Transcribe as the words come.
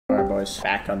boys.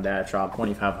 Back on Datdrop,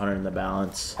 2,500 in the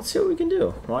balance. Let's see what we can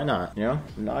do. Why not? You know,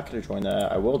 I'm not gonna join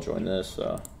that. I will join this,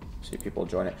 so see if people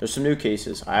join it. There's some new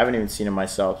cases. I haven't even seen them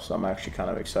myself, so I'm actually kind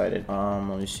of excited. Let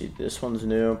me see. This one's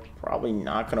new. Probably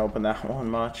not gonna open that one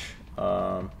much.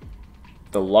 The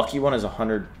lucky one is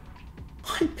 100.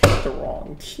 I picked the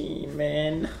wrong team,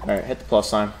 man. All right, hit the plus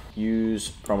sign. Use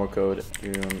promo code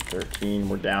Doom13.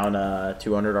 We're down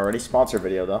 200 already. Sponsor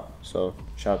video though, so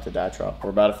shout out to Datdrop. We're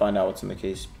about to find out what's in the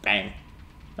case. Bang.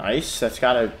 Nice. It's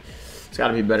gotta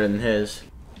be better than his.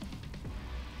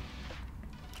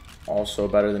 Also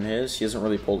better than his. He hasn't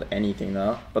really pulled anything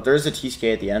though, but there is a TSK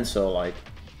at the end, so like,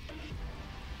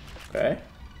 okay,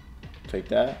 take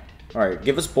that. All right,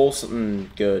 give us both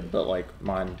something good, but like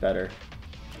mine better.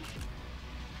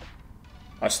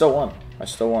 I still won.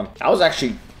 That was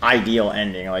actually ideal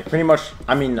ending. Like pretty much,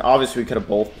 I mean, obviously we could have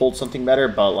both pulled something better,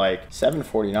 but like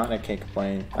 749, I can't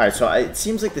complain. All right, so it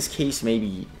seems like this case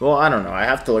maybe, well, I don't know. I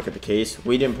have to look at the case.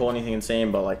 We didn't pull anything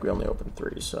insane, but like we only opened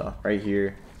 3. So right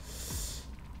here.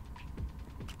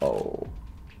 Oh,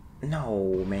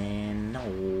 no, man,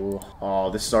 no. Oh,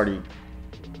 this is already,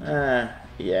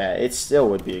 yeah, it still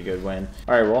would be a good win.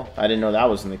 All right, well, I didn't know that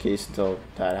was in the case until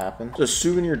that happened. So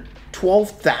souvenir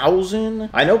 12,000.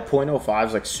 I know 0.05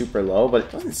 is like super low, but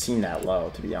it doesn't seem that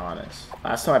low, to be honest.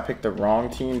 Last time I picked the wrong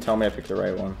team. Tell me I picked the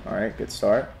right one. All right, good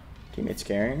start. Teammates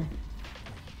carrying.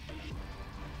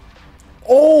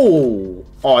 Oh,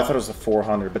 I thought it was a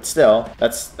 400, but still,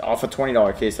 that's off a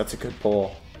 $20 case. That's a good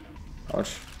pull. How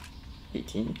much?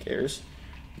 18 cares.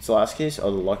 It's the last case. Oh,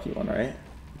 the lucky one, right?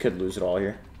 We could lose it all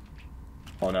here.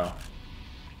 Oh no.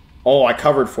 Oh, I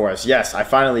covered for us. Yes, I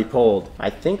finally pulled. I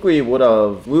think we would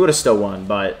have still won,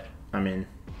 but I mean,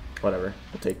 whatever.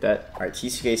 We'll take that. All right,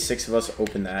 TCK, 6 of us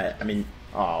open that. I mean,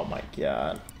 oh my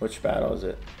god. Which battle is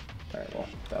it? All right, well,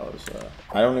 that was,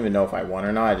 I don't even know if I won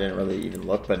or not. I didn't really even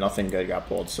look, but nothing good got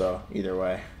pulled, so either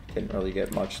way, didn't really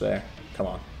get much there. Come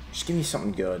on. Just give me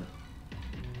something good.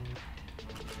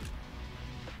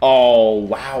 Oh,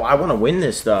 wow. I want to win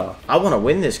this, though. I want to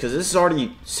win this because this is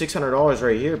already $600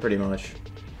 right here, pretty much.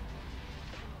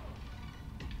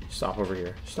 Stop over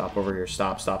here. Stop over here.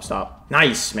 Stop, stop, stop.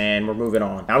 Nice, man. We're moving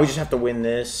on. Now we just have to win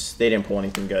this. They didn't pull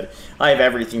anything good. I have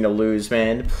everything to lose,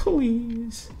 man.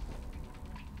 Please.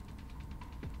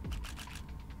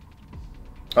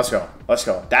 Let's go. Let's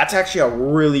go. That's actually a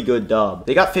really good dub.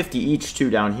 They got 50 each,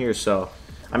 too, down here, so...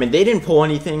 I mean, they didn't pull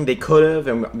anything. They could have,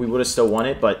 and we would have still won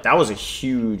it, but that was a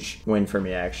huge win for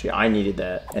me, actually. I needed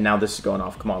that, and now this is going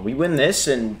off. Come on, we win this,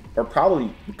 and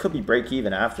we could be break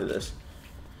even after this.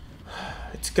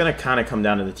 It's going to kind of come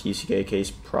down to the TCK case,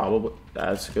 probably.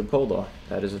 That's a good pull, though.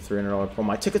 That is a $300 pull.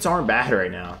 My tickets aren't bad right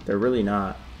now. They're really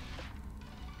not.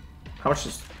 How much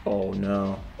is... Oh,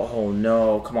 no. Oh,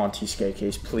 no. Come on, TCK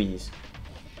case, please.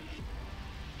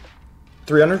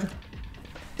 300?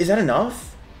 Is that enough?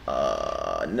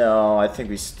 No, I think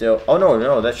we still... Oh,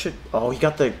 no, that should... Oh, he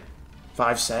got the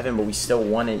 5-7, but we still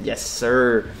won it. Yes,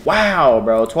 sir. Wow,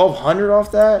 bro. 1,200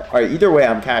 off that? All right, either way,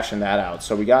 I'm cashing that out.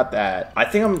 So we got that. I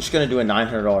think I'm just going to do a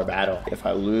 $900 battle. If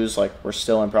I lose, like, we're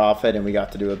still in profit, and we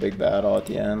got to do a big battle at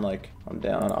the end. Like, I'm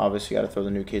down. Obviously, got to throw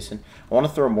the new case in. I want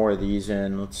to throw more of these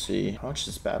in. Let's see. How much is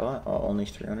this battle at? Oh, only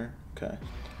 300? Okay.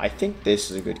 I think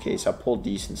this is a good case. I pulled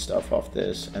decent stuff off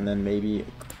this, and then maybe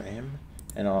a gram.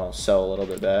 And I'll sell a little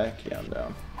bit back. Yeah, I'm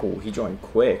down. Oh, he joined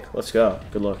quick. Let's go.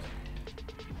 Good luck.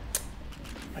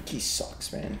 My key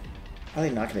sucks, man. How are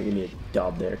they not going to give me a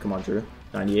dub there? Come on, Drew.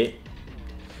 98.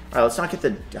 All right, let's not get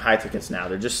the high tickets now.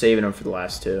 They're just saving them for the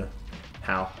last 2.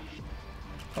 How?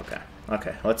 Okay.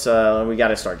 Okay. Let's, we got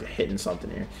to start hitting something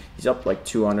here. He's up like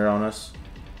 200 on us.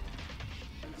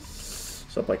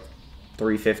 He's up like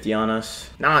 350 on us.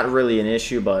 Not really an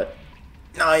issue, but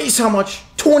nice. How much?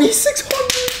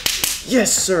 2,600.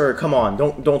 Yes, sir. Come on.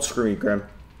 Don't screw me, Grim.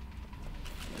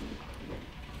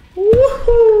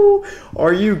 Woohoo!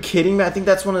 Are you kidding me? I think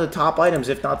that's one of the top items,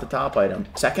 if not the top item.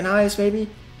 Second highest, maybe?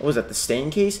 What was that? The stain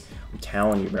case? I'm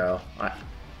telling you, bro.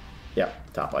 Yeah,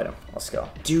 top item. Let's go.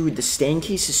 Dude, the stain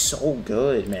case is so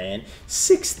good, man.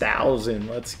 6,000.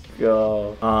 Let's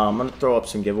go. I'm going to throw up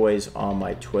some giveaways on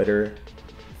my Twitter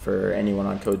for anyone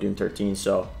on code Doom13.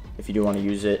 So if you do want to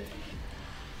use it,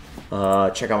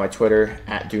 check out my Twitter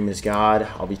at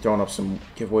DoomIsGod. I'll be throwing up some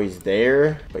giveaways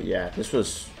there. But yeah, this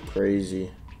was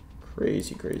crazy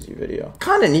video.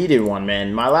 Kind of needed one,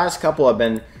 man. My last couple have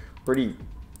been pretty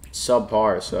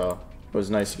subpar, so it was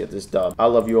nice to get this dub. I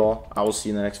love you all. I will see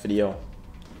you in the next video.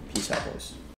 Peace out, boys.